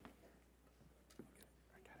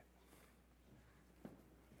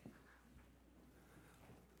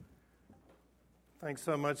Thanks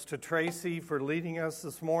so much to Tracy for leading us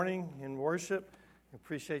this morning in worship. I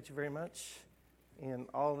appreciate you very much and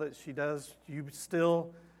all that she does.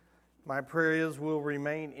 My prayer is will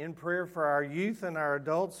remain in prayer for our youth and our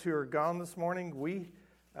adults who are gone this morning.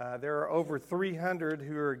 There are over 300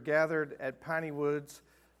 who are gathered at Piney Woods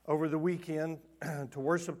over the weekend to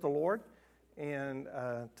worship the Lord and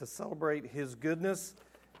to celebrate His goodness.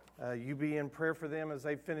 You be in prayer for them as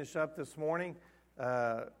they finish up this morning.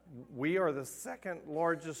 We are the second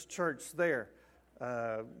largest church there.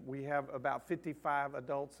 We have about 55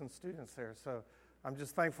 adults and students there. So I'm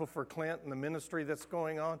just thankful for Clint and the ministry that's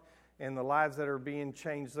going on and the lives that are being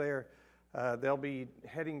changed there. They'll be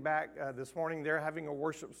heading back this morning. They're having a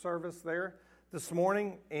worship service there this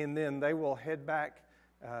morning, and then they will head back,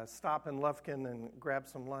 stop in Lufkin and grab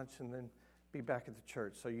some lunch, and then be back at the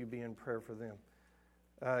church. So you be in prayer for them.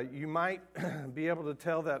 You might be able to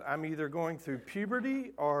tell that I'm either going through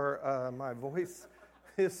puberty or my voice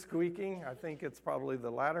is squeaking. I think it's probably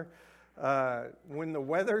the latter. When the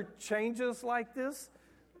weather changes like this,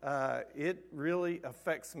 it really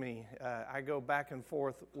affects me. I go back and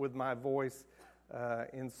forth with my voice,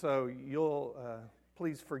 and so you'll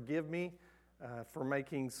please forgive me for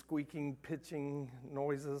making squeaking, pitching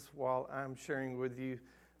noises while I'm sharing with you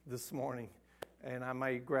this morning. And I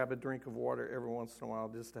may grab a drink of water every once in a while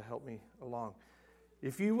just to help me along.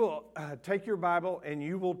 If you will take your Bible and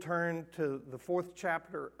you will turn to the 4th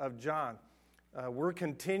chapter of John. We're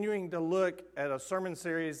continuing to look at a sermon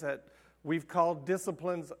series that we've called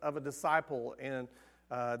Disciplines of a Disciple. And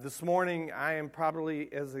this morning I am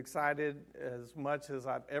probably as excited as much as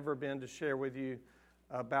I've ever been to share with you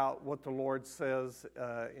about what the Lord says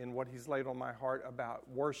and what He's laid on my heart about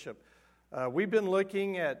worship. We've been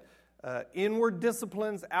looking at inward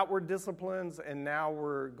disciplines, outward disciplines, and now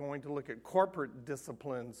we're going to look at corporate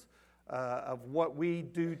disciplines of what we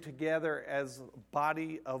do together as a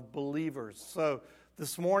body of believers. So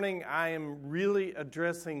this morning I am really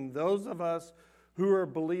addressing those of us who are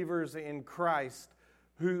believers in Christ,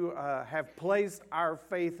 who have placed our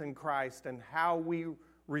faith in Christ and how we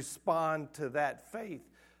respond to that faith.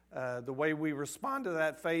 The way we respond to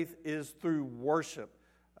that faith is through worship.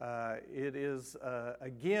 It is,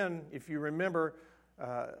 again, if you remember,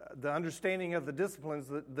 the understanding of the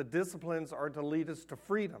disciplines are to lead us to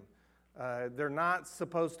freedom. They're not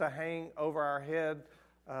supposed to hang over our head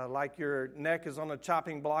like your neck is on a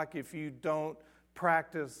chopping block if you don't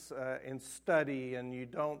practice and study, and you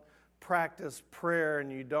don't practice prayer,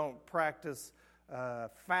 and you don't practice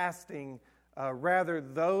fasting. Rather,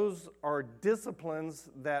 those are disciplines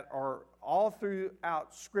that are all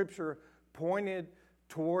throughout Scripture pointed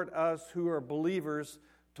toward us who are believers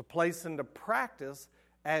to place into practice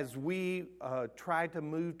as we try to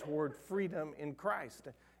move toward freedom in Christ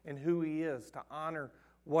and who He is, to honor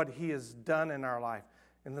what He has done in our life.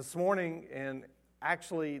 And this morning, and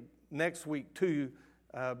actually next week too,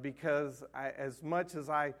 because as much as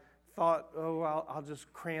I thought, I'll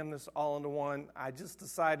just cram this all into one, I just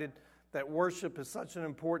decided that worship is such an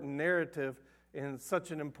important narrative and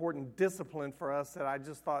such an important discipline for us that I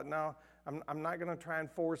just thought, no, I'm not going to try and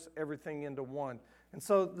force everything into one. And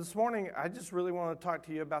so this morning, I just really want to talk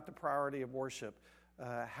to you about the priority of worship,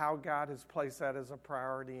 how God has placed that as a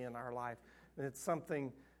priority in our life. And it's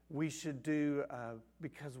something we should do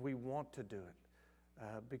because we want to do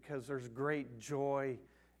it, because there's great joy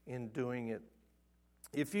in doing it.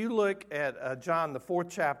 If you look at John, the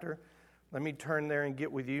 4th chapter, let me turn there and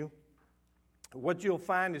get with you. What you'll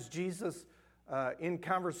find is Jesus in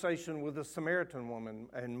conversation with a Samaritan woman.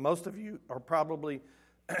 And most of you are probably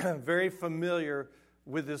very familiar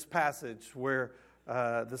with this passage where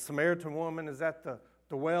the Samaritan woman is at the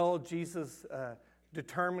well. Jesus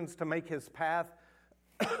determines to make his path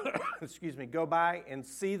go by and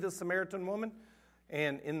see the Samaritan woman.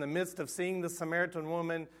 And in the midst of seeing the Samaritan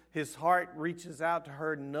woman, his heart reaches out to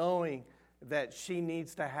her knowing that she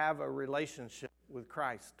needs to have a relationship with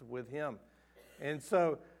Christ, with Him. And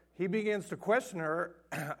so he begins to question her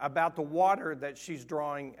about the water that she's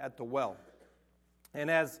drawing at the well.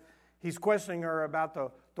 And as he's questioning her about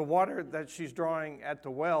the water that she's drawing at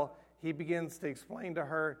the well, he begins to explain to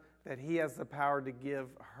her that he has the power to give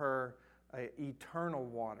her eternal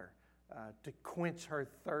water, to quench her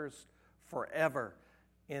thirst forever.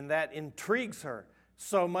 And that intrigues her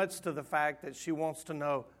so much to the fact that she wants to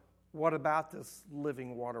know, what about this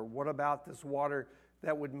living water? What about this water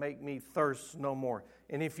that would make me thirst no more?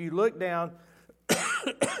 And if you look down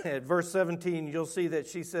at verse 17, you'll see that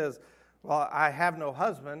she says, well, I have no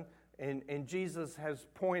husband. And Jesus has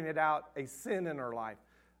pointed out a sin in her life.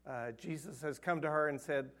 Jesus has come to her and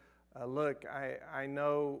said, look, I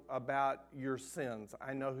know about your sins.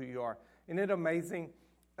 I know who you are. Isn't it amazing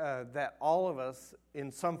that all of us,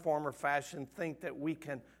 in some form or fashion, think that we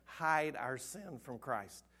can hide our sin from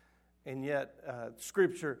Christ? And yet,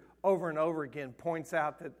 Scripture over and over again points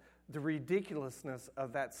out that the ridiculousness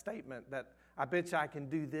of that statement, that I bet you I can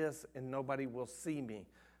do this and nobody will see me.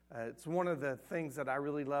 It's one of the things that I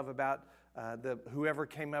really love about whoever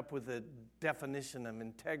came up with the definition of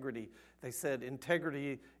integrity. They said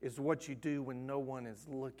integrity is what you do when no one is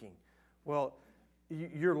looking. Well,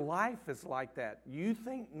 your life is like that. You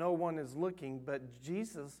think no one is looking, but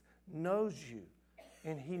Jesus knows you.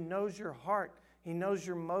 And He knows your heart. He knows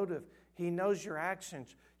your motive. He knows your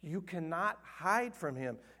actions. You cannot hide from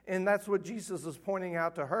Him. And that's what Jesus is pointing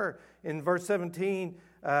out to her. In verse 17,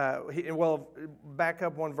 back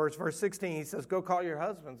up one verse. Verse 16, He says, go call your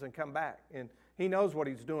husbands and come back. And He knows what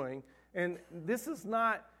He's doing. And this is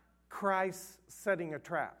not Christ setting a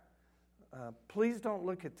trap. Please don't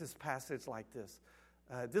look at this passage like this.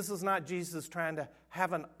 This is not Jesus trying to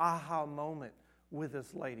have an aha moment with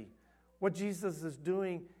this lady. What Jesus is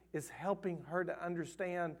doing is helping her to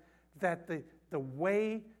understand that the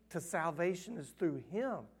way to salvation is through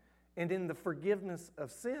Him and in the forgiveness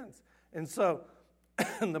of sins. And so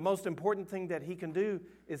the most important thing that He can do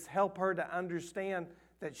is help her to understand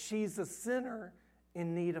that she's a sinner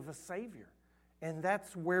in need of a Savior. And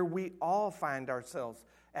that's where we all find ourselves,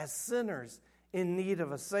 as sinners in need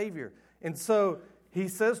of a Savior. And so He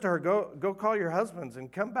says to her, go call your husbands and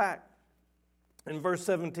come back. In verse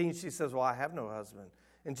 17, she says, well, I have no husband.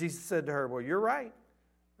 And Jesus said to her, well, you're right.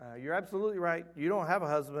 You're absolutely right. You don't have a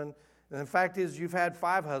husband. And the fact is, you've had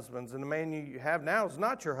 5 husbands, and the man you have now is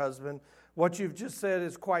not your husband. What you've just said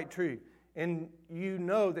is quite true. And you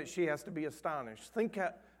know that she has to be astonished. Think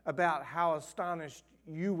about how astonished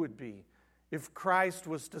you would be if Christ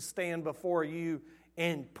was to stand before you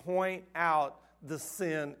and point out the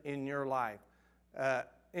sin in your life.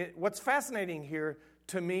 What's fascinating here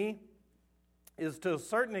to me is, to a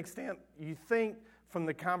certain extent, you think from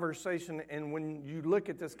the conversation, and when you look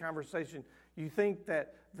at this conversation, you think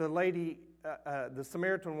that the lady, the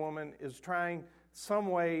Samaritan woman, is trying some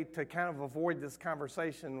way to kind of avoid this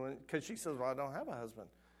conversation, because she says, well, I don't have a husband.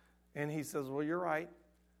 And He says, well, you're right.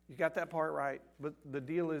 You got that part right. But the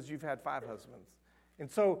deal is you've had 5 husbands. And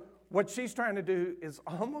so what she's trying to do is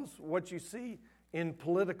almost what you see in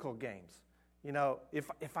political games. You know,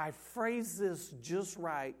 if I phrase this just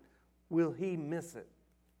right, will he miss it?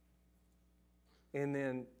 And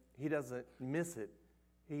then he doesn't miss it.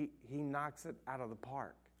 He knocks it out of the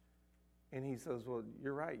park. And he says, well,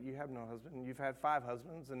 you're right. You have no husband. You've had 5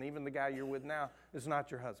 husbands, and even the guy you're with now is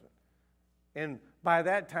not your husband. And by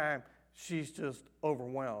that time, she's just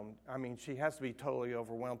overwhelmed. I mean, she has to be totally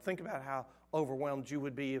overwhelmed. Think about how overwhelmed you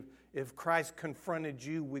would be if Christ confronted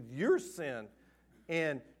you with your sin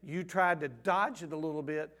and you tried to dodge it a little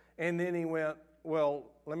bit, and then He went,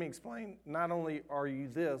 well, let me explain. Not only are you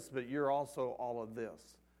this, but you're also all of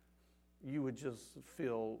this. You would just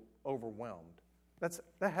feel overwhelmed.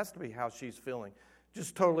 That has to be how she's feeling,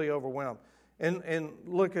 just totally overwhelmed. And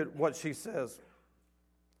look at what she says.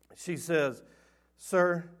 She says,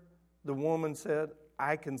 sir, the woman said,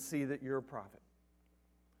 I can see that you're a prophet.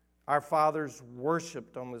 Our fathers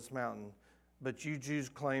worshipped on this mountain, but you Jews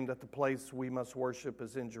claim that the place we must worship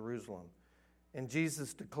is in Jerusalem. And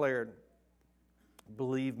Jesus declared,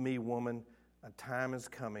 believe me, woman, a time is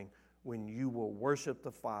coming when you will worship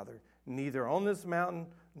the Father, neither on this mountain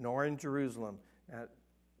nor in Jerusalem. Now,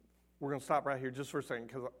 we're going to stop right here just for a second,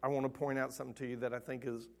 because I want to point out something to you that I think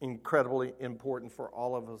is incredibly important for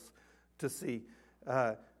all of us to see.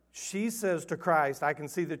 She says to Christ, I can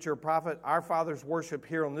see that you're a prophet. Our fathers worship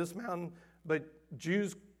here on this mountain, but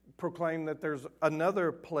Jews proclaim that there's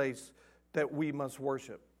another place that we must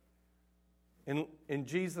worship. In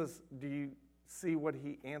Jesus, do you see what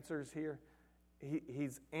He answers here?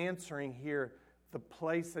 He's answering here, the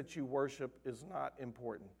place that you worship is not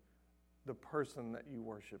important. The person that you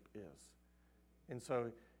worship is. And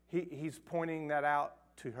so he's pointing that out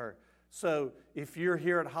to her. So if you're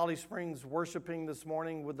here at Holly Springs worshiping this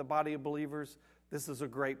morning with the body of believers, this is a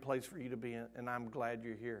great place for you to be in, and I'm glad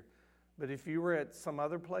you're here. But if you were at some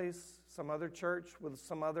other place, some other church with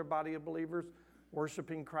some other body of believers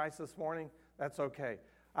worshiping Christ this morning, that's okay.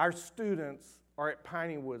 Our students are at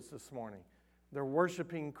Piney Woods this morning. They're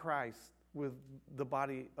worshiping Christ with the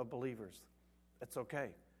body of believers. That's okay,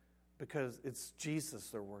 because it's Jesus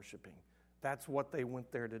they're worshiping. That's what they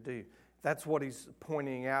went there to do. That's what He's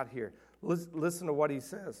pointing out here. Listen to what He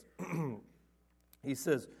says. He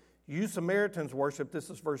says, you Samaritans worship,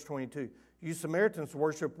 this is verse 22, you Samaritans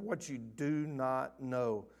worship what you do not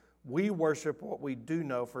know. We worship what we do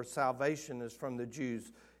know, for salvation is from the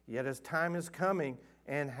Jews. Yet as time is coming,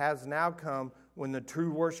 and has now come, when the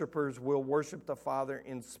true worshipers will worship the Father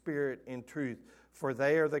in spirit and truth, for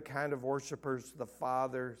they are the kind of worshipers the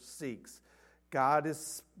Father seeks. God is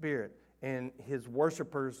spirit, and his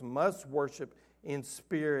worshipers must worship in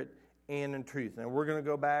spirit and in truth. And we're going to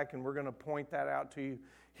go back and we're going to point that out to you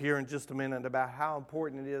here in just a minute about how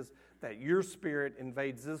important it is that your spirit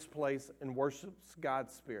invades this place and worships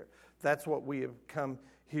God's spirit. That's what we have come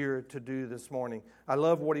here to do this morning. I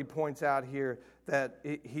love what he points out here, that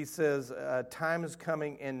he says, time is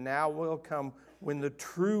coming and now will come when the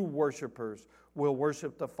true worshipers will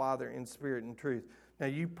worship the Father in spirit and truth. Now,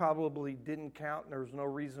 you probably didn't count, and there was no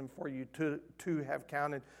reason for you to have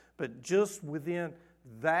counted, but just within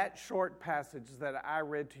that short passage that I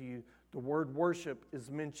read to you, the word worship is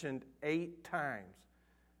mentioned 8 times.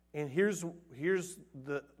 And here's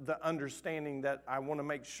the understanding that I want to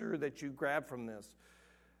make sure that you grab from this.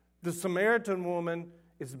 The Samaritan woman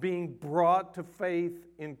is being brought to faith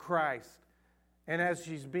in Christ. And as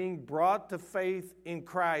she's being brought to faith in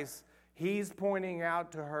Christ, he's pointing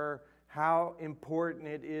out to her how important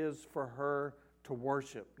it is for her to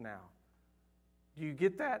worship now. Do you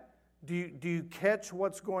get that? Do you catch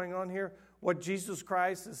what's going on here? What Jesus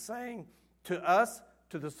Christ is saying to us,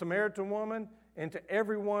 to the Samaritan woman, and to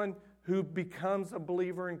everyone who becomes a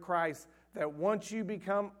believer in Christ, that once you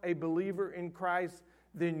become a believer in Christ,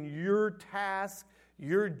 then your task,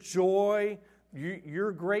 your joy,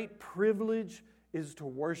 your great privilege is to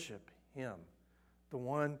worship him, the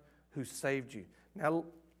one who saved you. Now,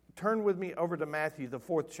 turn with me over to Matthew, the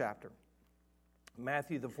 4th chapter.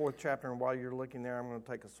 Matthew, the 4th chapter, and while you're looking there, I'm going to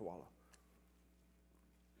take a swallow.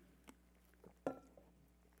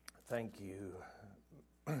 Thank you.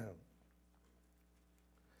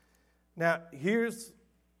 Now, here's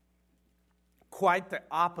quite the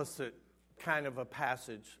opposite kind of a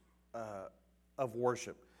passage of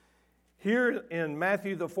worship. Here in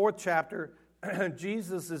Matthew, the 4th chapter,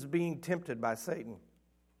 Jesus is being tempted by Satan.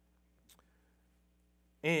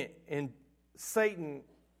 And Satan,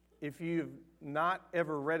 if you've not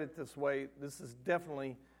ever read it this way, this is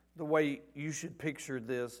definitely the way you should picture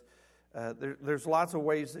this. There's lots of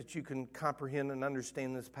ways that you can comprehend and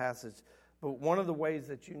understand this passage. But one of the ways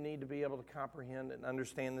that you need to be able to comprehend and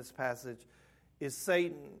understand this passage is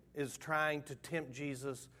Satan is trying to tempt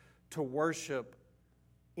Jesus to worship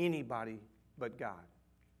anybody but God,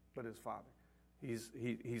 but his Father.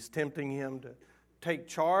 He's tempting him to take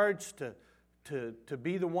charge, to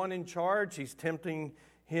be the one in charge. He's tempting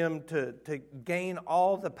him to gain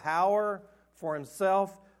all the power for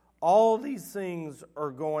himself. All these things are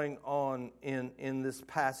going on in this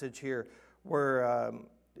passage here, where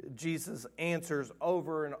Jesus answers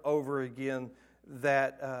over and over again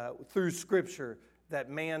that through Scripture, that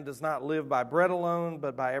man does not live by bread alone,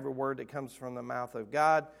 but by every word that comes from the mouth of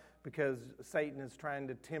God, because Satan is trying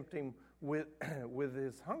to tempt him with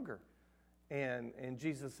his hunger. And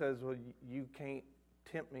Jesus says, well, you can't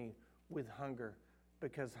tempt me with hunger,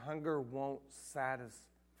 because hunger won't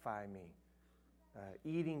satisfy me.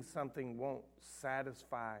 Eating something won't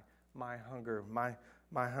satisfy my hunger.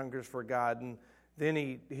 My hunger's for God. And then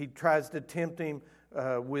he tries to tempt him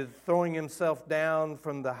with throwing himself down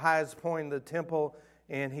from the highest point in the temple.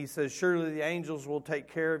 And he says, surely the angels will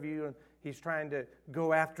take care of you. And he's trying to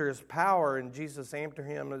go after his power. And Jesus answered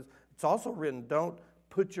him, it's also written, don't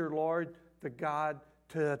put your Lord, the God,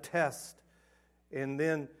 to a test. And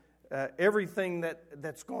then everything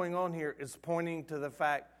that's going on here is pointing to the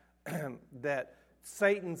fact that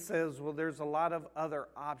Satan says, well, there's a lot of other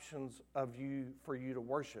options for you to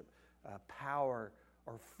worship. Power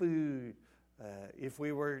or food. If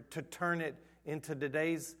we were to turn it into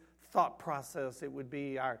today's thought process, it would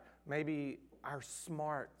be maybe our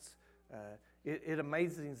smarts. It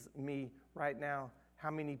amazes me right now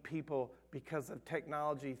how many people, because of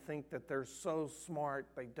technology, think that they're so smart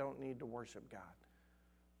they don't need to worship God.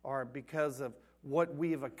 Or because of what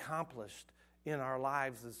we have accomplished in our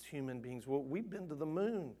lives as human beings. Well, we've been to the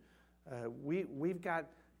moon. We've got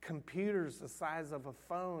computers the size of a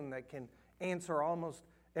phone that can answer almost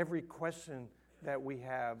every question that we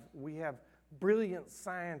have. We have brilliant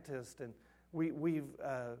scientists, and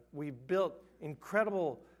we've built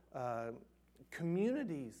incredible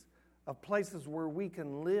communities of places where we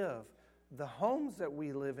can live, the homes that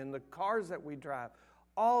we live in, the cars that we drive,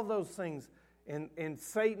 all those things. And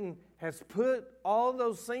Satan has put all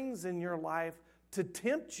those things in your life to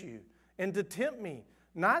tempt you and to tempt me.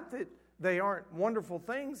 Not that they aren't wonderful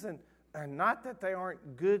things, and not that they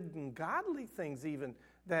aren't good and godly things even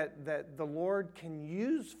that the Lord can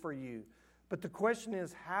use for you. But the question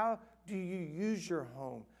is, how do you use your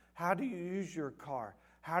home? How do you use your car?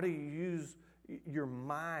 How do you use your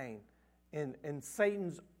mind? And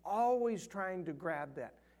Satan's always trying to grab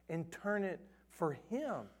that and turn it for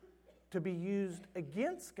him to be used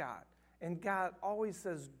against God. And God always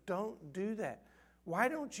says, don't do that. Why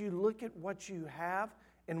don't you look at what you have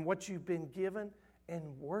and what you've been given and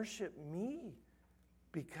worship me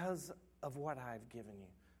because of what I've given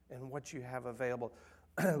you and what you have available?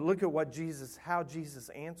 Look at how Jesus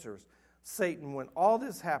answers Satan when all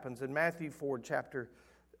this happens in Matthew 4 chapter,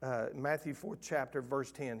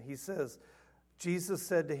 verse 10. He says, Jesus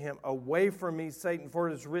said to him, "Away from me, Satan, for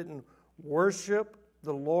it is written, worship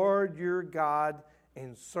the Lord your God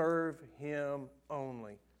and serve him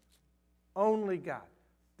only." Only God.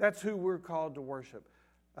 That's who we're called to worship.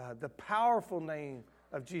 The powerful name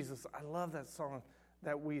of Jesus. I love that song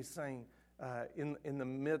that we sang in the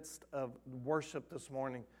midst of worship this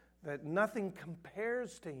morning, that nothing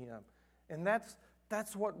compares to him. And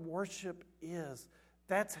that's what worship is.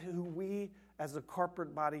 That's who we as a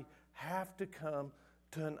corporate body have to come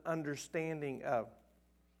to an understanding of.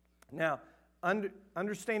 Now,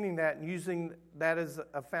 understanding that and using that as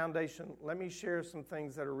a foundation, let me share some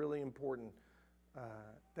things that are really important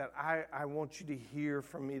that I want you to hear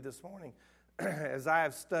from me this morning. As I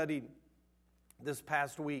have studied this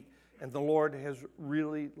past week, and the Lord has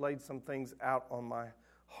really laid some things out on my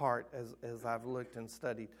heart as I've looked and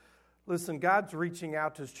studied. Listen, God's reaching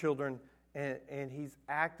out to his children, and he's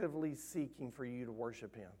actively seeking for you to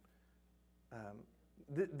worship him.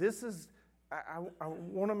 This is, I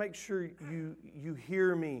want to make sure you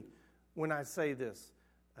hear me when I say this.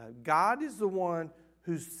 God is the one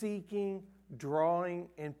who's seeking, drawing,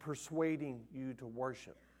 and persuading you to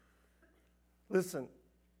worship. Listen,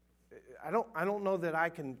 I don't know that I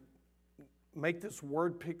can make this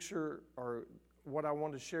word picture or what I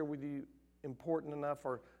want to share with you important enough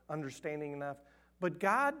or understanding enough, but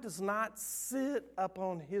God does not sit up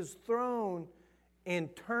on his throne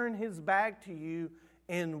and turn his back to you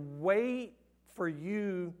and wait for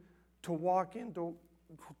you to walk in to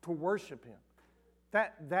worship him.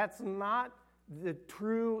 That's not the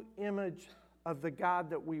true image of the God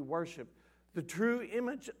that we worship. The true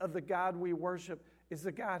image of the God we worship is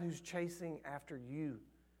the God who's chasing after you.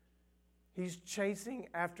 He's chasing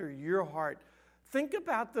after your heart. Think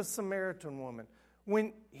about the Samaritan woman.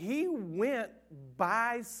 When he went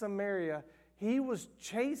by Samaria, he was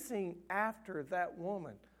chasing after that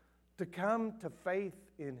woman to come to faith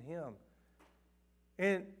in him.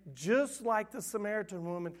 And just like the Samaritan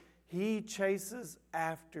woman, he chases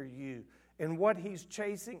after you. And what he's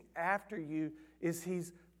chasing after you is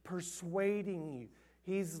he's persuading you.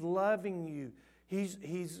 He's loving you.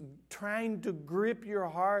 He's trying to grip your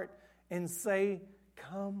heart and say,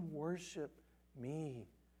 come worship me.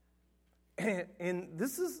 And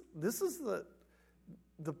this is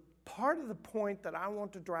the part of the point that I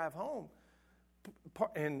want to drive home.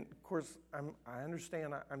 And of course, I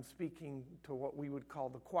understand I'm speaking to what we would call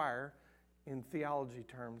the choir in theology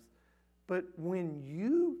terms. But when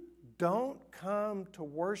you don't come to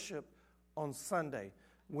worship on Sunday,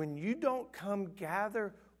 when you don't come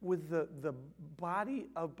gather with the body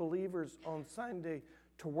of believers on Sunday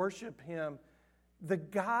to worship him, the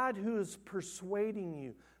God who is persuading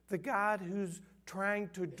you, the God who's trying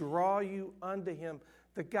to draw you unto him,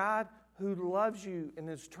 the God who loves you and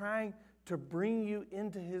is trying to bring you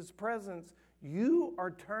into his presence, you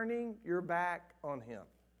are turning your back on him.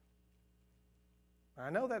 I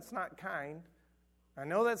know that's not kind. I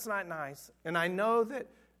know that's not nice. And I know that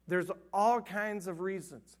there's all kinds of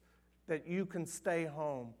reasons that you can stay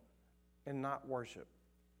home and not worship.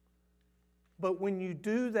 But when you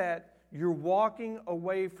do that, you're walking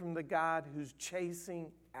away from the God who's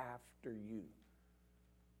chasing after you.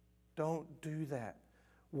 Don't do that.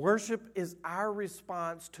 Worship is our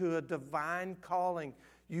response to a divine calling.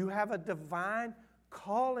 You have a divine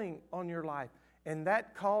calling on your life, and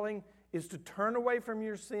that calling is to turn away from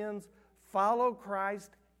your sins, follow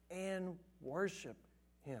Christ, and worship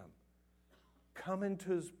him. Come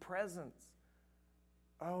into his presence.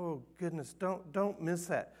 Oh, goodness, don't miss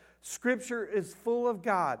that. Scripture is full of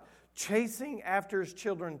God chasing after his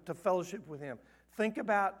children to fellowship with him. Think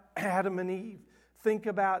about Adam and Eve. Think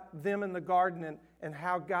about them in the garden and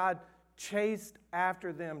how God chased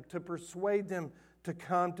after them to persuade them to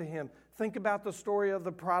come to him. Think about the story of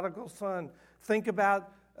the prodigal son. Think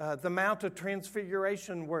about the Mount of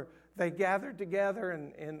Transfiguration where they gathered together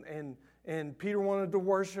and Peter wanted to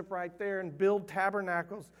worship right there and build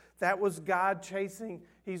tabernacles. That was God chasing.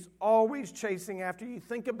 He's always chasing after you.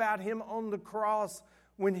 Think about him on the cross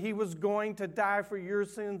when he was going to die for your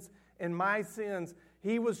sins and my sins.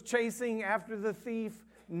 He was chasing after the thief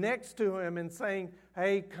next to him and saying,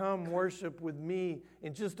 hey, come worship with me.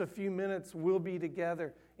 In just a few minutes, we'll be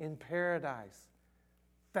together in paradise.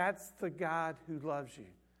 That's the God who loves you.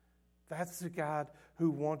 That's the God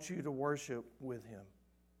who wants you to worship with him.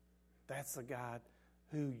 That's the God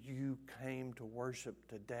who you came to worship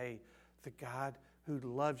today. The God who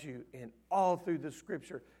loves you. And all through the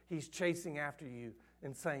scripture, he's chasing after you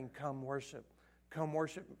and saying, come worship. Come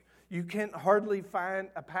worship. You can't hardly find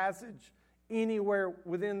a passage anywhere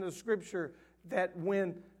within the scripture that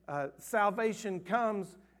when salvation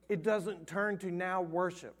comes, it doesn't turn to now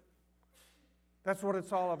worship. That's what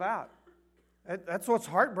it's all about. That's what's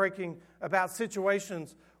heartbreaking about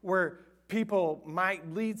situations where people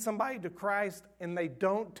might lead somebody to Christ and they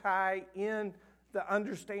don't tie in the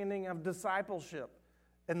understanding of discipleship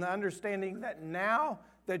and the understanding that now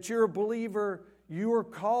that you're a believer, you are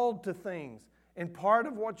called to things. And part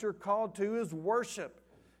of what you're called to is worship.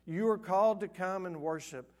 You are called to come and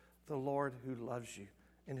worship the Lord who loves you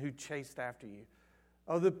and who chased after you.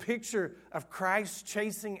 Oh, the picture of Christ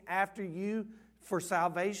chasing after you for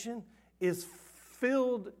salvation is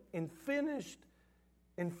filled and finished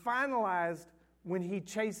and finalized when he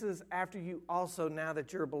chases after you also now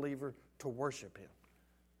that you're a believer to worship him.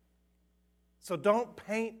 So don't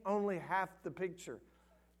paint only half the picture.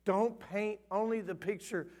 Don't paint only the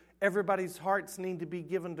picture everybody's hearts need to be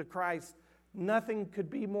given to Christ. Nothing could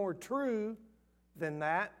be more true than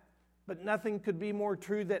that, but nothing could be more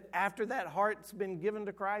true that after that heart's been given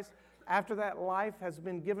to Christ, after that life has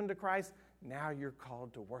been given to Christ, now you're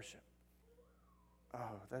called to worship.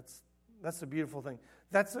 Oh, that's a beautiful thing.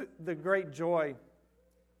 That's the great joy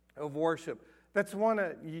of worship. That's one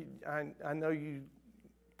I know you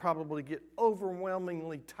probably get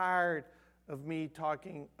overwhelmingly tired of me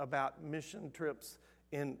talking about mission trips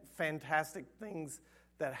and fantastic things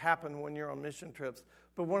that happen when you're on mission trips.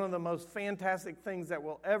 But one of the most fantastic things that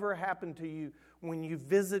will ever happen to you when you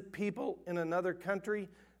visit people in another country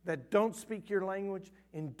that don't speak your language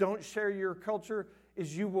and don't share your culture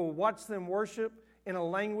is you will watch them worship in a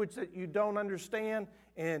language that you don't understand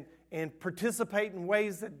and participate in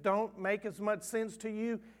ways that don't make as much sense to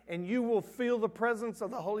you, and you will feel the presence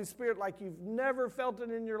of the Holy Spirit like you've never felt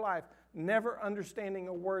it in your life, never understanding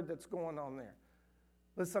a word that's going on there.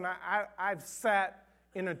 Listen, I've sat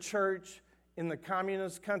in a church in the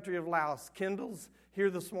communist country of Laos. Kendall's here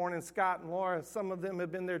this morning, Scott and Laura, some of them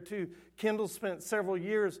have been there too. Kendall spent several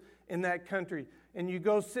years in that country. And you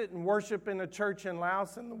go sit and worship in a church in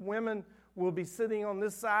Laos, and the women will be sitting on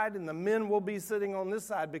this side and the men will be sitting on this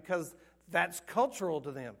side because that's cultural to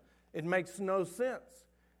them. It makes no sense.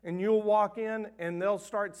 And you'll walk in and they'll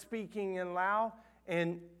start speaking in Lao.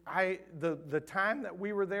 And the time that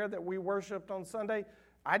we were there, that we worshiped on Sunday,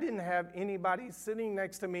 I didn't have anybody sitting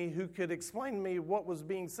next to me who could explain to me what was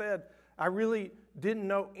being said. I really didn't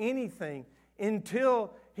know anything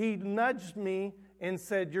until he nudged me and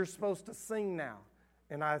said, "You're supposed to sing now."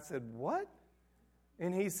 And I said, "What?"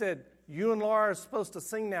 And he said, "You and Laura are supposed to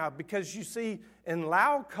sing now because you see, in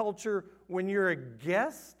Lao culture, when you're a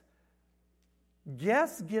guest,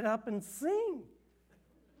 guests get up and sing.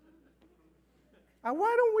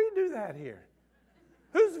 Why don't we do that here?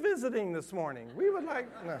 Who's visiting this morning? We would like,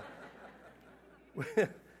 no.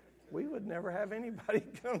 We would never have anybody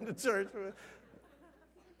come to church.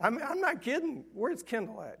 I'm not kidding. Where's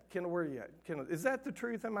Kendall at? Kendall, where are you at? Kendall, is that the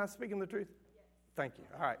truth? Am I speaking the truth? Thank you.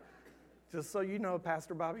 All right. Just so you know,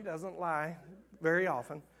 Pastor Bobby doesn't lie very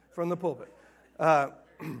often from the pulpit.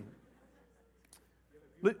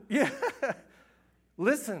 Yeah.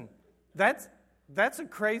 Listen, that's a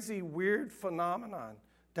crazy, weird phenomenon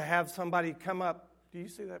to have somebody come up. Do you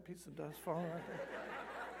see that piece of dust falling right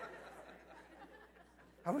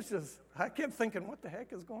there? I kept thinking, what the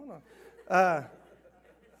heck is going on?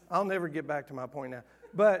 I'll never get back to my point now.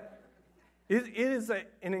 But it is an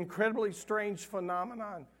incredibly strange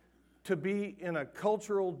phenomenon to be in a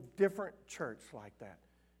cultural different church like that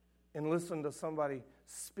and listen to somebody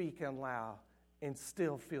speak in Lao and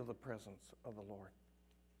still feel the presence of the Lord.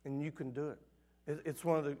 And you can do it. It's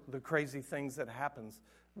one of the crazy things that happens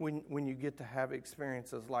when you get to have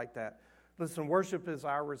experiences like that. Listen, worship is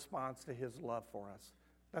our response to his love for us.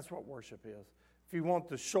 That's what worship is. If you want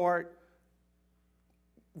the short,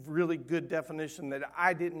 really good definition that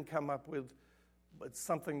I didn't come up with, but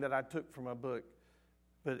something that I took from a book,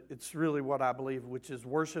 but it's really what I believe, which is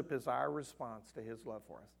worship is our response to his love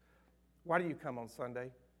for us. Why do you come on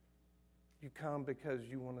Sunday? You come because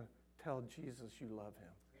you want to tell Jesus you love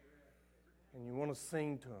him. And you want to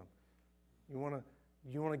sing to him.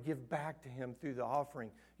 You want to give back to him through the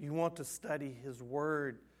offering. You want to study his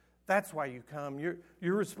word. That's why you come. You're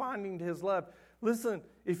responding to his love. Listen,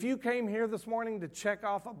 if you came here this morning to check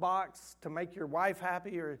off a box to make your wife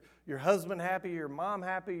happy or your husband happy, your mom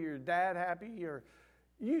happy, your dad happy, or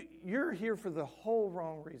You're here for the whole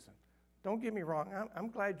wrong reason. Don't get me wrong. I'm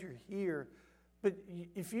glad you're here. But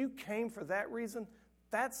if you came for that reason,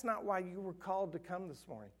 that's not why you were called to come this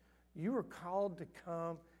morning. You were called to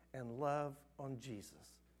come and love on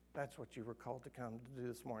Jesus. That's what you were called to come to do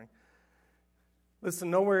this morning.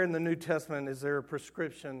 Listen, nowhere in the New Testament is there a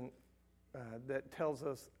prescription that tells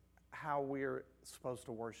us how we're supposed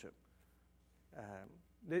to worship.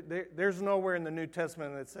 There's nowhere in the New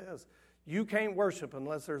Testament that says, you can't worship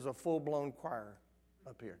unless there's a full-blown choir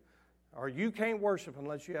up here. Or you can't worship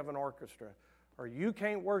unless you have an orchestra. Or you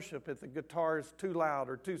can't worship if the guitar is too loud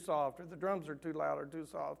or too soft, or the drums are too loud or too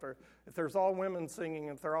soft, or if there's all women singing,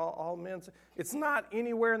 if they're all men singing. It's not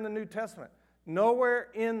anywhere in the New Testament. Nowhere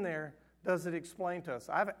in there does it explain to us.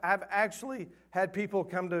 I've actually had people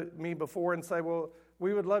come to me before and say, well,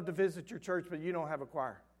 we would love to visit your church, but you don't have a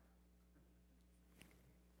choir.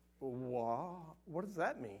 Wow, what does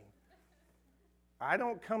that mean? I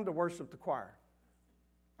don't come to worship the choir.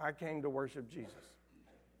 I came to worship Jesus.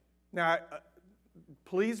 Now,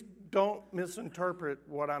 please don't misinterpret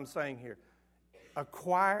what I'm saying here. A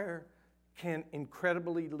choir can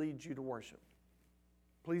incredibly lead you to worship.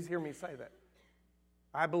 Please hear me say that.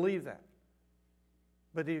 I believe that.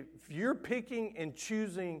 But if you're picking and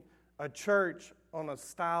choosing a church on a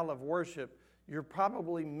style of worship, you're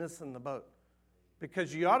probably missing the boat.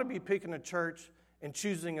 Because you ought to be picking a church and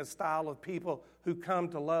choosing a style of people who come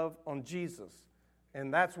to love on Jesus.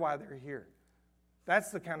 And that's why they're here.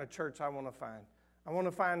 That's the kind of church I want to find. I want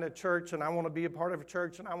to find a church, and I want to be a part of a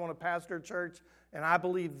church, and I want to pastor a church, and I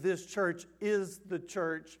believe this church is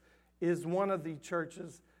one of the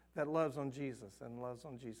churches that loves on Jesus and loves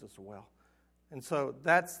on Jesus well. And so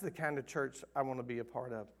that's the kind of church I want to be a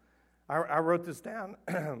part of. I wrote this down,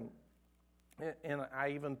 and I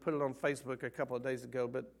even put it on Facebook a couple of days ago,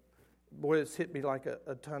 but boy, it's hit me like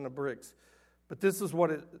a ton of bricks. But this is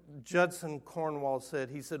what Judson Cornwall said.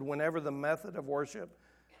 He said, whenever the method of worship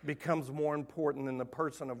becomes more important than the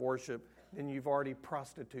person of worship, then you've already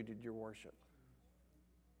prostituted your worship.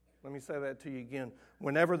 Let me say that to you again.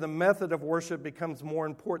 Whenever the method of worship becomes more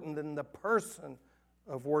important than the person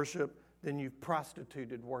of worship, then you've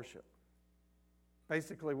prostituted worship.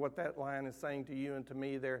 Basically, what that line is saying to you and to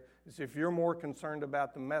me there is if you're more concerned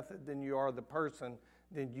about the method than you are the person,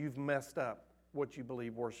 then you've messed up what you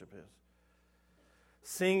believe worship is.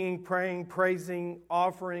 Singing, praying, praising,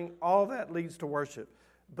 offering, all that leads to worship.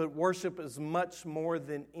 But worship is much more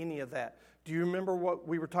than any of that. Do you remember what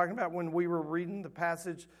we were talking about when we were reading the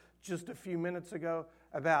passage just a few minutes ago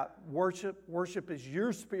about worship? Worship is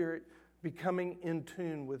your spirit becoming in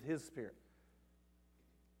tune with His spirit.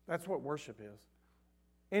 That's what worship is.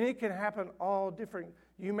 And it can happen all different.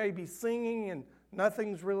 You may be singing and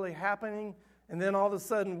nothing's really happening, and then all of a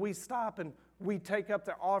sudden we stop and we take up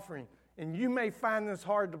the offering. And you may find this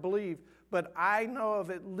hard to believe, but I know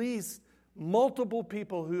of at least multiple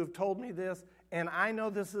people who have told me this, and I know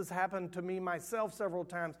this has happened to me myself several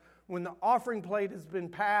times. When the offering plate has been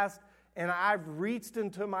passed and I've reached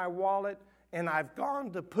into my wallet and I've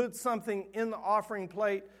gone to put something in the offering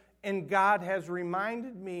plate, and God has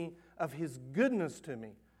reminded me of His goodness to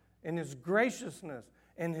me and His graciousness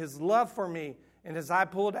and His love for me. And as I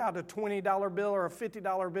pulled out a $20 bill or a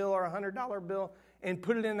 $50 bill or a $100 bill and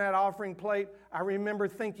put it in that offering plate, I remember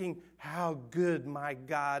thinking how good my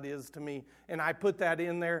God is to me. And I put that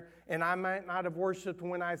in there, and I might not have worshiped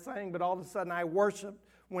when I sang, but all of a sudden I worshiped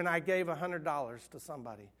when I gave $100 to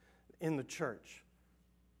somebody in the church.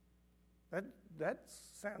 That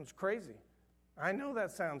sounds crazy. I know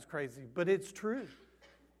that sounds crazy, but it's true.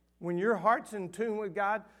 When your heart's in tune with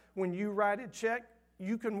God, when you write a check,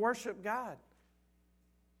 you can worship God.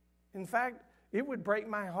 In fact, it would break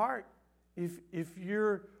my heart if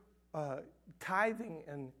you're tithing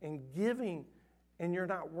and giving and you're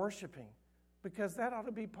not worshiping, because that ought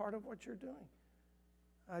to be part of what you're doing.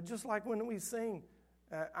 Just like when we sing,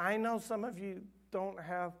 I know some of you don't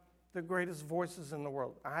have the greatest voices in the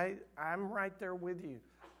world. I'm right there with you.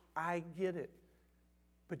 I get it.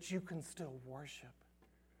 But you can still worship.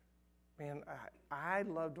 Man, I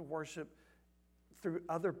love to worship through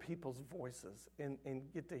other people's voices and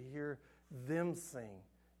get to hear them sing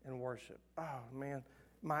and worship. Oh, man,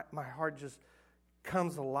 my heart just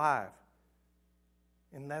comes alive.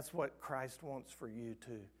 And that's what Christ wants for you,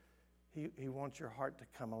 too. He wants your heart to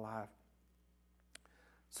come alive.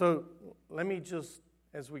 So let me just,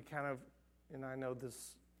 as we kind of, and I know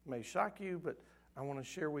this may shock you, but I want to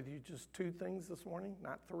share with you just two things this morning,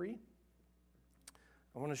 not three.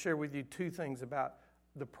 I want to share with you two things about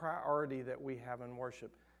the priority that we have in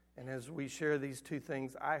worship. And as we share these two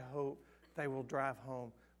things, I hope they will drive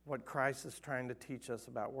home what Christ is trying to teach us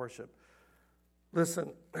about worship.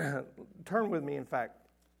 Listen, turn with me. In fact,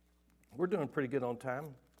 we're doing pretty good on time.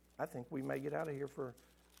 I think we may get out of here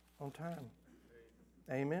on time.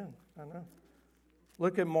 Amen. I know.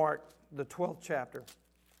 Look at Mark, the 12th chapter.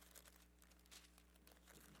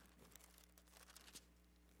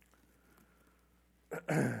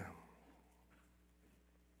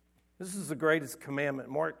 This is the greatest commandment.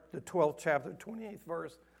 Mark, the 12th chapter, 28th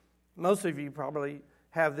verse. Most of you probably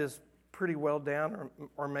have this pretty well down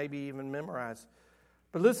or maybe even memorized.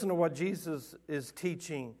 But listen to what Jesus is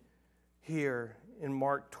teaching here in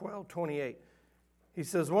Mark 12:28. He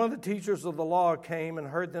says, one of the teachers of the law came and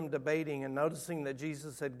heard them debating, and noticing that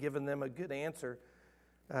Jesus had given them a good answer,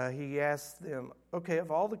 he asked them, okay, of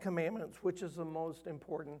all the commandments, which is the most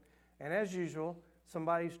important? And as usual,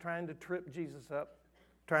 somebody's trying to trip Jesus up,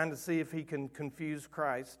 trying to see if he can confuse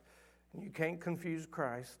Christ. And you can't confuse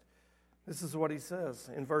Christ. This is what he says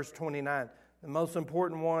in verse 29. The most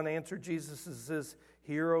important one, answered Jesus, is this: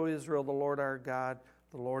 Hear, O Israel, the Lord our God,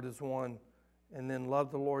 the Lord is one. And then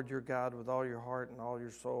love the Lord your God with all your heart and all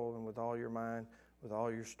your soul and with all your mind, with all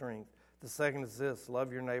your strength. The second is this: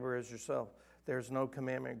 love your neighbor as yourself. There's no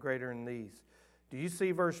commandment greater than these. Do you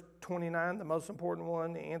see verse 29, the most important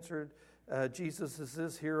one? Answered Jesus is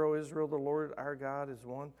this: Hear, O Israel, the Lord our God is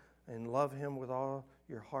one, and love him with all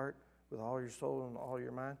your heart, with all your soul, and all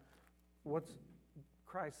your mind. What's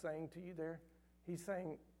Christ saying to you there? He's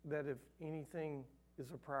saying that if anything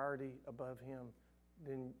is a priority above him,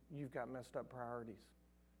 then you've got messed up priorities.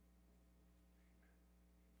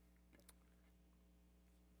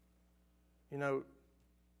 You know,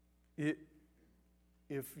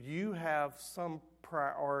 if you have some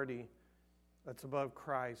priority that's above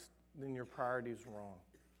Christ, then your priority is wrong.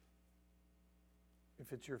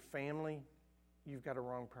 If it's your family, you've got a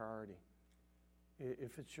wrong priority.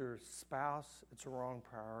 If it's your spouse, it's a wrong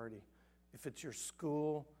priority. If it's your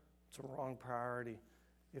school, it's a wrong priority.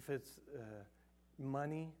 If it's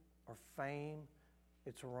money or fame,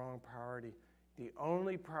 it's a wrong priority. The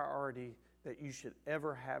only priority that you should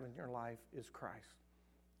ever have in your life is Christ.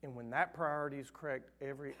 And when that priority is correct,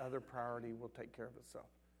 every other priority will take care of itself.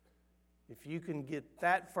 If you can get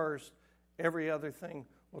that first, every other thing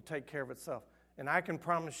will take care of itself. And I can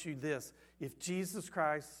promise you this: if Jesus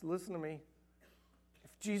Christ, listen to me,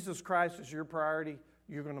 if Jesus Christ is your priority,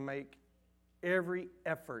 you're going to make every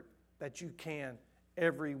effort that you can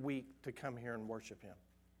every week to come here and worship him.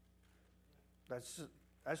 That's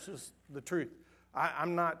just the truth.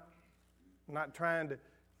 I'm not trying to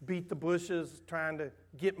beat the bushes, trying to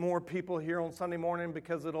get more people here on Sunday morning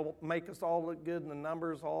because it'll make us all look good and the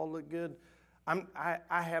numbers all look good. I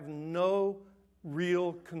have no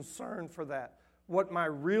real concern for that. What my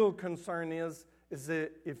real concern is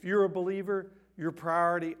that if you're a believer, your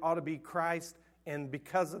priority ought to be Christ, and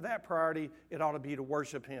because of that priority, it ought to be to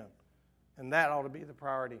worship him. And that ought to be the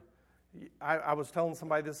priority. I was telling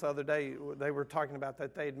somebody this the other day, they were talking about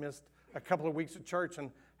that they had missed a couple of weeks of church and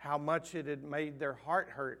how much it had made their heart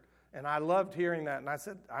hurt. And I loved hearing that. And I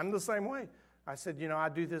said, I'm the same way. I said, I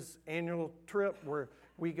do this annual trip where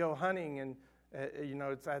we go hunting, and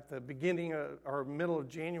it's at the beginning or middle of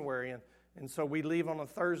January. And so we leave on a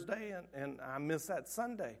Thursday, and I miss that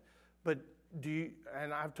Sunday. But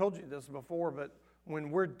and I've told you this before, but when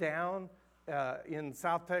we're down in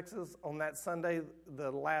South Texas on that Sunday,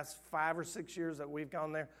 the last 5 or 6 years that we've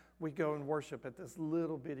gone there, we go and worship at this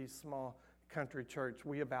little bitty small country church.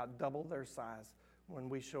 We about double their size when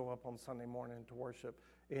we show up on Sunday morning to worship.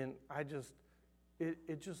 And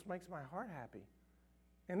it just makes my heart happy.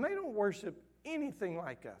 And they don't worship anything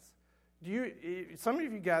like us. Some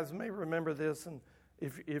of you guys may remember this, and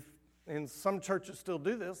and some churches still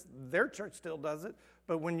do this, their church still does it,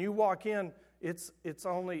 but when you walk in, it's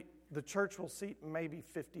only, the church will seat maybe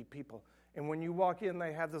 50 people. And when you walk in,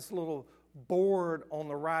 they have this little board on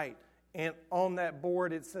the right, and on that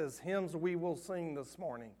board it says, hymns we will sing this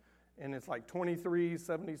morning. And it's like 23,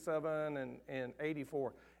 77, and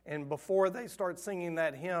 84. And before they start singing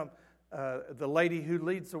that hymn, the lady who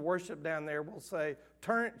leads the worship down there will say,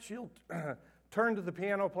 she'll turn to the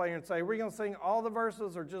piano player and say, are we going to sing all the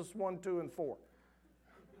verses or just 1, 2, and 4?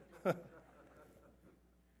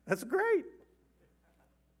 That's great.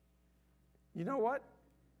 You know what?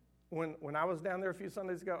 When I was down there a few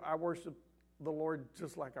Sundays ago, I worshiped the Lord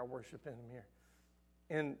just like I worship him here.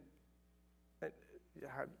 And,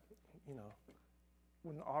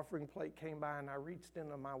 when the offering plate came by and I reached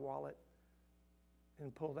into my wallet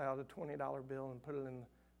and pulled out a $20 bill and put it in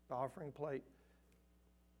the offering plate,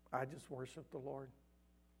 I just worshiped the Lord.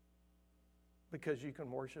 Because you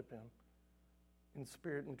can worship him in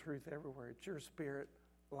spirit and truth everywhere. It's your spirit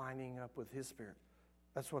lining up with his spirit.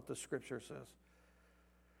 That's what the scripture says.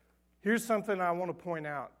 Here's something I want to point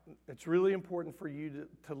out. It's really important for you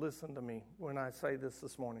to listen to me when I say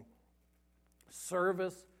this morning.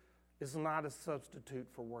 Service is not a substitute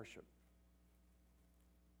for worship.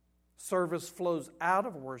 Service flows out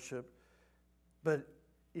of worship, but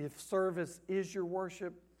if service is your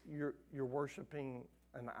worship, you're worshiping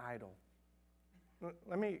an idol.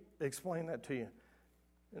 Let me explain that to you.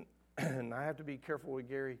 And I have to be careful with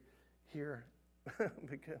Gary here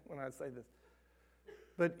because when I say this.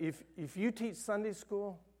 But if you teach Sunday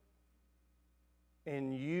school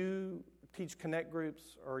and you teach connect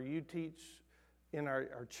groups or you teach in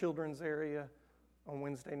our children's area on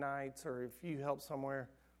Wednesday nights, or if you help somewhere,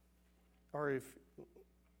 or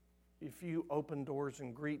if you open doors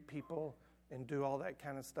and greet people and do all that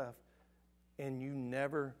kind of stuff, and you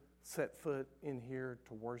never set foot in here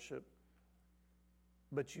to worship,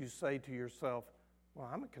 but you say to yourself, well,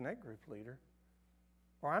 I'm a connect group leader,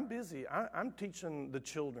 or I'm busy, I'm teaching the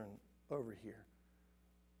children over here.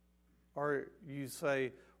 Or you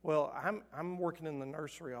say, well, I'm working in the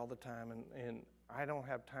nursery all the time, and I don't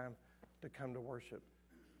have time to come to worship.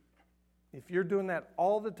 If you're doing that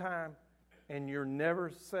all the time and you're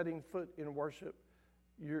never setting foot in worship,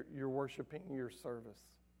 you're worshiping your service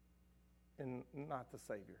and not the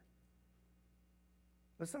Savior.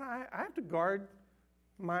 Listen, I have to guard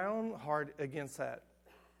my own heart against that.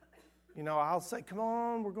 You know, I'll say, come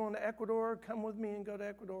on, we're going to Ecuador. Come with me and go to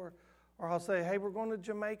Ecuador. Or I'll say, hey, we're going to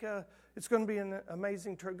Jamaica. It's going to be an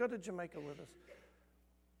amazing trip. Go to Jamaica with us.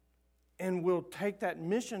 And we'll take that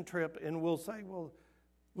mission trip and we'll say, well,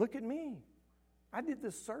 look at me. I did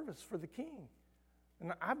this service for the King.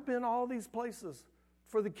 And I've been all these places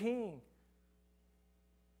for the King.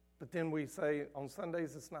 But then we say, on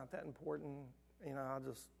Sundays, it's not that important. You know, I'll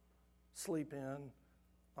just sleep in.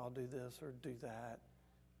 I'll do this or do that.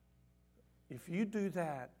 If you do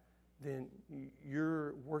that, then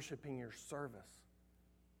you're worshiping your service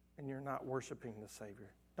and you're not worshiping the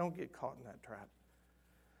Savior. Don't get caught in that trap.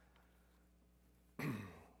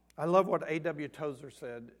 I love what A.W. Tozer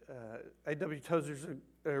said. A.W. Tozer's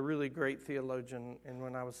a really great theologian, and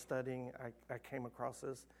when I was studying, I came across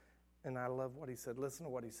this, and I love what he said. Listen to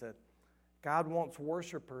what he said. God wants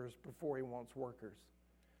worshipers before he wants workers.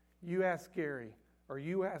 You ask Gary, or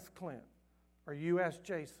you ask Clint, or you ask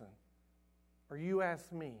Jason, or you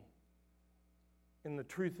ask me. And the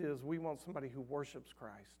truth is, we want somebody who worships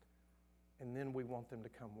Christ, and then we want them to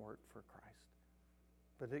come work for Christ.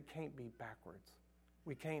 But it can't be backwards.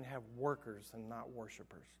 We can't have workers and not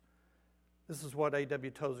worshipers. This is what A.W.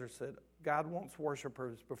 Tozer said. God wants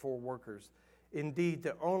worshipers before workers. Indeed,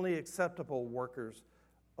 the only acceptable workers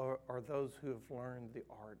are those who have learned the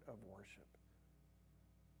art of worship.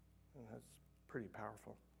 And that's pretty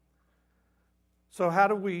powerful. So how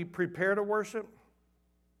do we prepare to worship?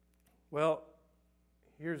 Well,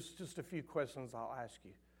 here's just a few questions I'll ask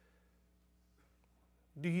you.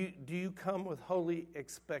 Do you come with holy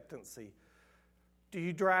expectancy? Do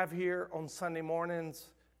you drive here on Sunday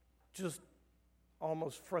mornings just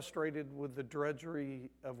almost frustrated with the drudgery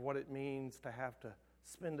of what it means to have to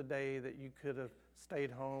spend a day that you could have stayed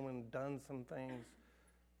home and done some things?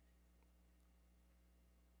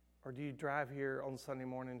 Or do you drive here on Sunday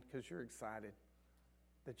morning because you're excited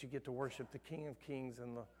that you get to worship the King of Kings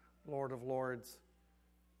and the Lord of Lords?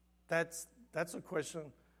 That's a question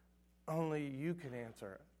only you can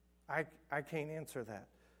answer. I can't answer that.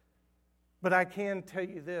 But I can tell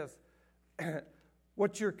you this.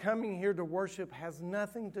 What you're coming here to worship has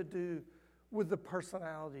nothing to do with the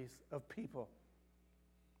personalities of people.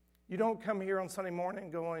 You don't come here on Sunday morning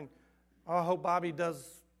going, oh, I hope Bobby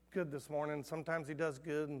does good this morning. Sometimes he does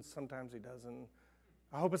good and sometimes he doesn't.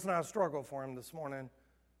 I hope it's not a struggle for him this morning.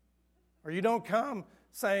 Or you don't come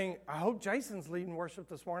saying, I hope Jason's leading worship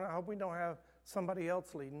this morning. I hope we don't have somebody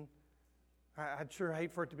else leading. I'd sure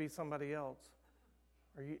hate for it to be somebody else.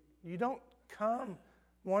 Or you don't come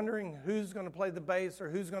wondering who's going to play the bass or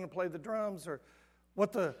who's going to play the drums or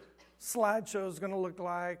what the slideshow is going to look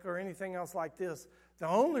like or anything else like this. The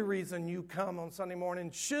only reason you come on Sunday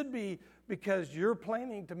morning should be because you're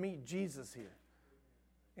planning to meet Jesus here.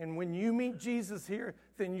 And when you meet Jesus here,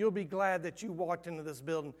 then you'll be glad that you walked into this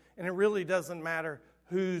building. And it really doesn't matter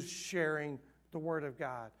who's sharing the Word of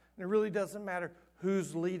God. And it really doesn't matter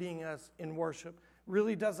who's leading us in worship. It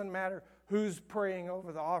really doesn't matter who's praying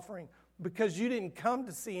over the offering, because you didn't come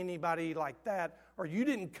to see anybody like that, or you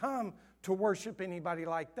didn't come to worship anybody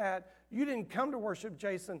like that. You didn't come to worship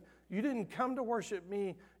Jason. You didn't come to worship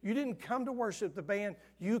me. You didn't come to worship the band.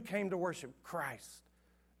 You came to worship Christ.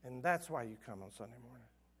 And that's why you come on Sunday morning.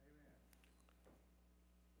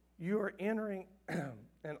 You are entering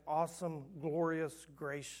an awesome, glorious,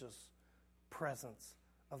 gracious presence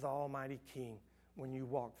of the Almighty King when you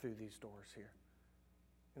walk through these doors here.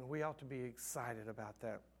 And we ought to be excited about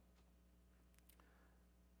that.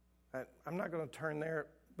 I'm not going to turn there,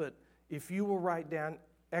 but if you will write down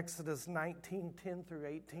Exodus 19:10 through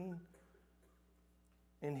 18,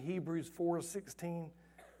 and Hebrews 4:16,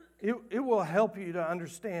 it will help you to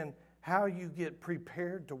understand how you get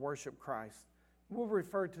prepared to worship Christ. We'll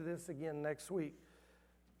refer to this again next week.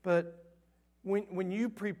 But when you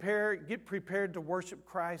get prepared to worship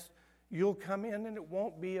Christ, you'll come in and it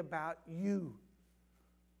won't be about you.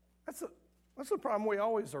 That's the problem we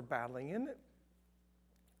always are battling, isn't it?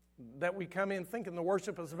 That we come in thinking the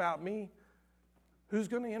worship is about me. Who's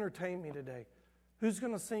going to entertain me today? Who's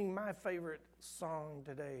going to sing my favorite song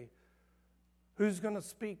today? Who's going to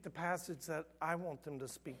speak the passage that I want them to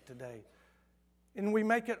speak today? And we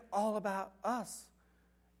make it all about us.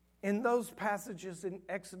 In those passages in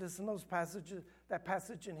Exodus and that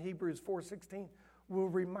passage in Hebrews 4:16 will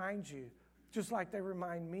remind you, just like they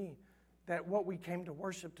remind me, that what we came to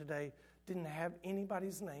worship today didn't have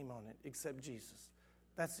anybody's name on it except Jesus.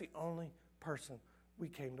 That's the only person we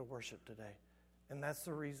came to worship today. And that's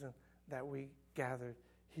the reason that we gathered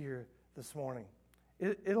here this morning.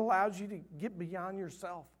 It allows you to get beyond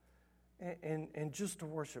yourself and just to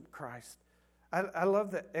worship Christ. I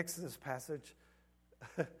love the Exodus passage.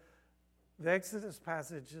 The Exodus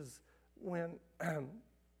passage is when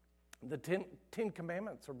the Ten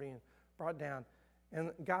Commandments are being brought down.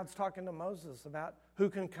 And God's talking to Moses about who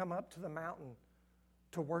can come up to the mountain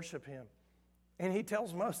to worship him. And he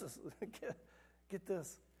tells Moses, get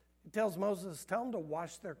this, he tells Moses, tell them to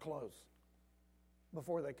wash their clothes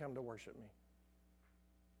before they come to worship me.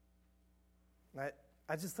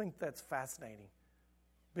 I just think that's fascinating,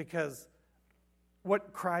 because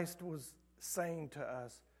what Christ was saying to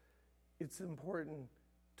us, it's important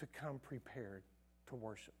to come prepared to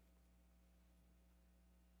worship.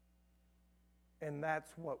 And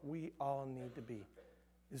that's what we all need to be,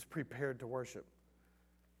 is prepared to worship.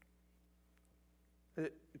 A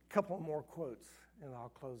couple more quotes, and I'll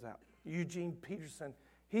close out. Eugene Peterson,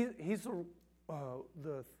 he's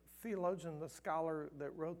the theologian, the scholar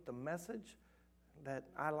that wrote The Message, that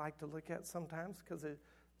I like to look at sometimes, because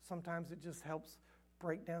sometimes it just helps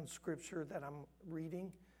break down scripture that I'm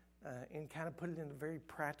reading and kind of put it into very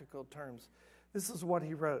practical terms. This is what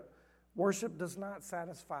he wrote. Worship does not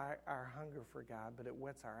satisfy our hunger for God, but it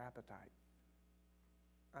whets our appetite.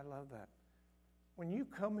 I love that. When you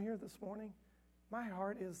come here this morning, my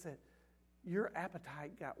heart is that your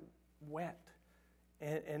appetite got wet,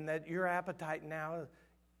 and that your appetite now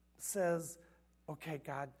says, okay,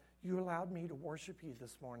 God, you allowed me to worship you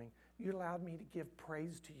this morning. You allowed me to give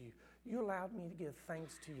praise to you. You allowed me to give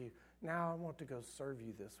thanks to you. Now I want to go serve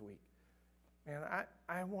you this week. And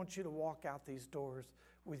I want you to walk out these doors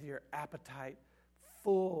with your appetite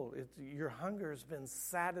full. Your hunger has been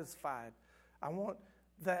satisfied. I want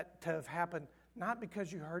that to have happened, not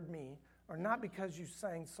because you heard me, or not because you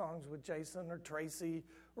sang songs with Jason or Tracy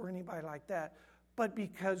or anybody like that, but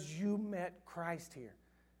because you met Christ here.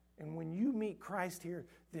 And when you meet Christ here,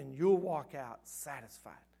 then you'll walk out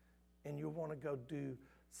satisfied. And you'll want to go do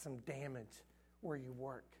some damage where you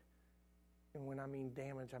work. And when I mean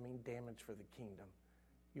damage for the kingdom.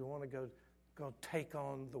 You want to go take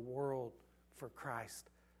on the world for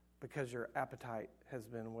Christ because your appetite has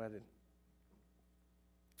been whetted.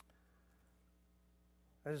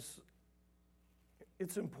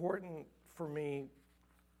 It's important for me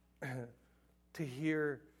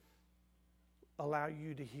to allow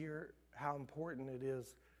you to hear how important it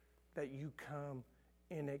is that you come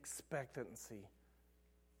in expectancy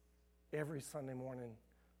every Sunday morning,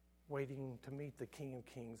 waiting to meet the King of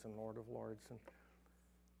Kings and Lord of Lords. And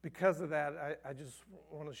because of that, I just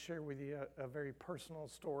want to share with you a very personal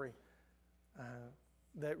story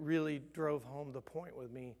that really drove home the point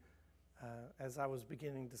with me as I was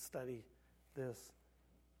beginning to study this.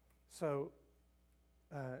 So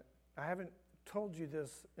I haven't told you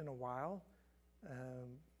this in a while,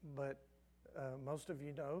 but most of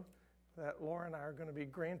you know that Laura and I are going to be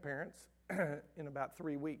grandparents in about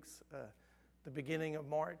 3 weeks. The beginning of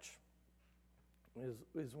March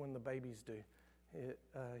is when the baby's due.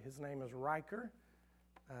 His name is Riker.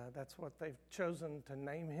 That's what they've chosen to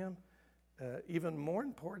name him. Even more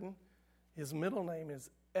important, his middle name is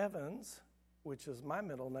Evans, which is my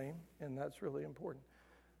middle name, and that's really important.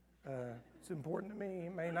 It's important to me.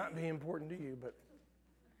 It may not be important to you, but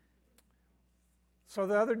so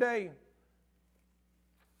the other day,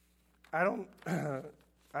 I don't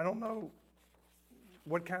know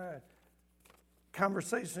what kind of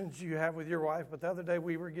conversations you have with your wife, but the other day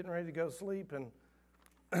we were getting ready to go to sleep, and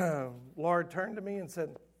Laura turned to me and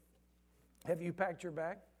said, have you packed your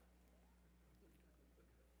bag?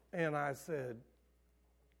 And I said,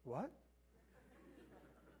 what?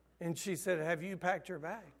 And she said, have you packed your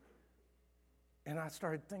bag? And I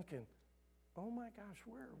started thinking, oh my gosh,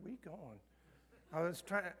 where are we going? I was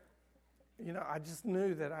trying, I just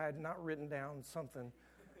knew that I had not written down something.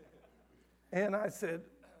 And I said,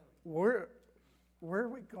 where are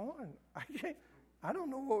we going? I don't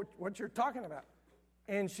know what you're talking about.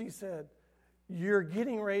 And she said, you're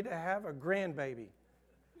getting ready to have a grandbaby.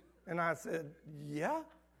 And I said, yeah.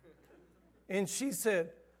 And she said,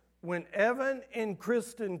 when Evan and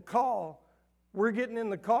Kristen call, we're getting in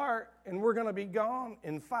the car and we're going to be gone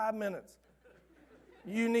in 5 minutes.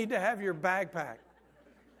 You need to have your bag packed.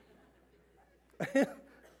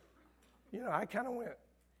 I kind of went,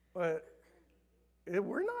 but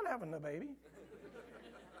we're not having a baby.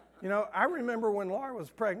 I remember when Laura was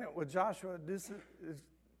pregnant with Joshua, this is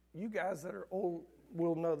you guys that are old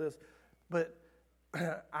will know this, but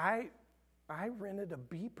I rented a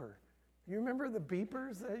beeper. You remember the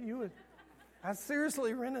beepers that you would? I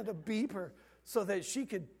seriously rented a beeper so that she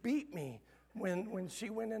could beat me when she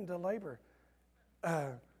went into labor.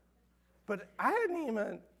 But it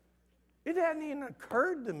hadn't even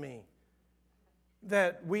occurred to me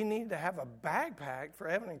that we need to have a backpack for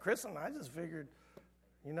Evan and Kristen. I just figured,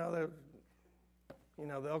 they'll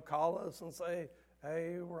call us and say,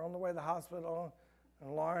 hey, we're on the way to the hospital.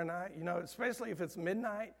 And Laura and I, especially if it's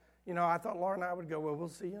midnight, I thought Laura and I would go, well, we'll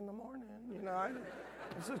see you in the morning.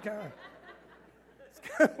 This is kind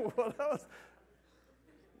of what I was.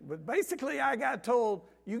 But basically, I got told,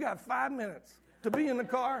 you got 5 minutes to be in the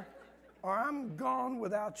car or I'm gone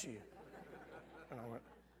without you. And I went,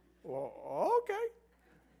 well, okay.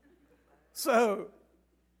 So,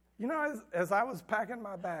 as I was packing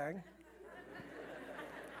my bag,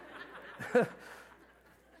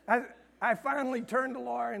 I finally turned to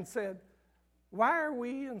Laura and said, why are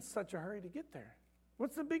we in such a hurry to get there?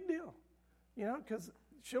 What's the big deal? Because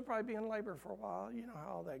she'll probably be in labor for a while. You know how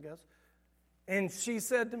all that goes. And she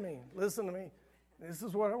said to me, listen to me. This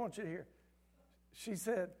is what I want you to hear. She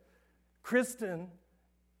said, Kristen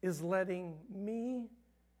is letting me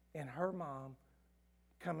and her mom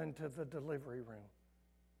come into the delivery room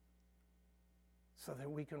so that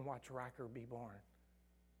we can watch Riker be born.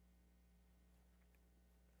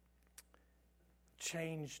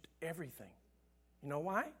 Changed everything. You know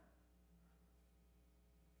why?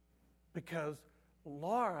 Because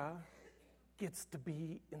Laura gets to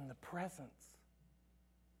be in the presence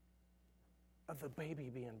of the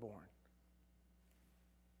baby being born.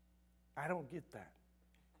 I don't get that.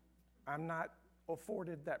 I'm not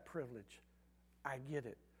afforded that privilege. I get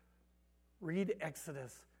it. Read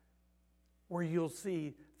Exodus, where you'll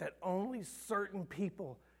see that only certain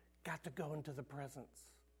people got to go into the presence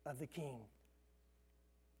of the king.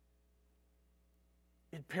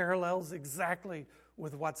 It parallels exactly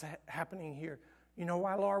with what's happening here. You know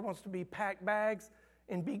why Laura wants to be packed bags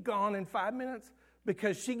and be gone in 5 minutes?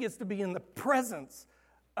 Because she gets to be in the presence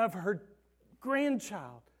of her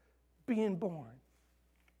grandchild being born.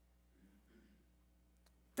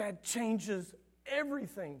 That changes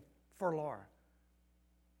everything for Laura.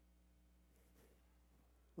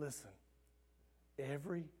 Listen,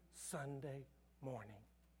 every Sunday morning,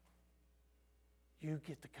 you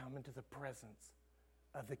get to come into the presence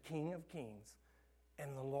of the King of Kings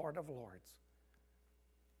and the Lord of Lords.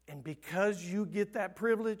 And because you get that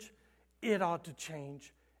privilege, it ought to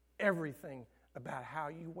change everything about how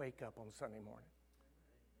you wake up on Sunday morning.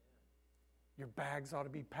 Your bags ought to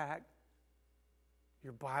be packed.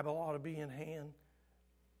 Your Bible ought to be in hand.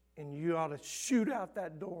 And you ought to shoot out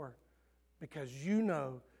that door because you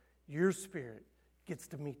know your spirit gets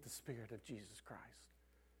to meet the Spirit of Jesus Christ.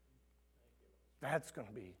 That's going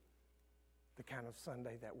to be the kind of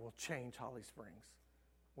Sunday that will change Holly Springs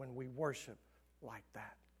when we worship like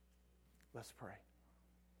that. Let's pray.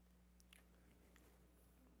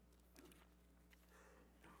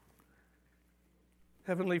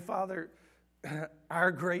 Heavenly Father,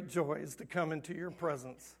 our great joy is to come into your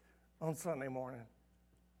presence on Sunday morning.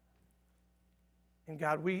 And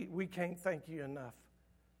God, we can't thank you enough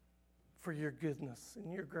for your goodness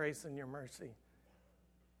and your grace and your mercy.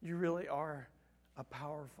 You really are a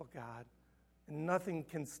powerful God, and nothing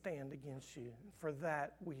can stand against you. For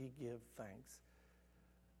that, we give thanks.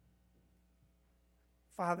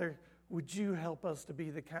 Father, would you help us to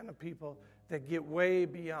be the kind of people that get way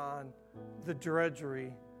beyond the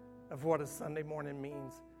drudgery of what a Sunday morning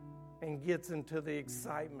means and gets into the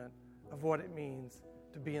excitement of what it means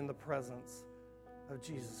to be in the presence of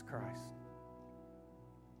Jesus Christ.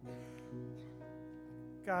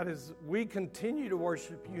 God, as we continue to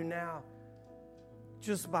worship you now,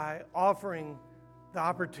 just by offering the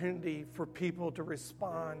opportunity for people to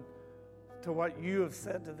respond to what you have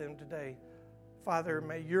said to them today. Father,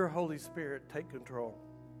 may your Holy Spirit take control.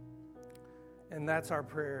 And that's our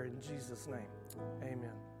prayer in Jesus' name.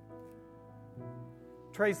 Amen.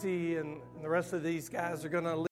 Tracy and the rest of these guys are going to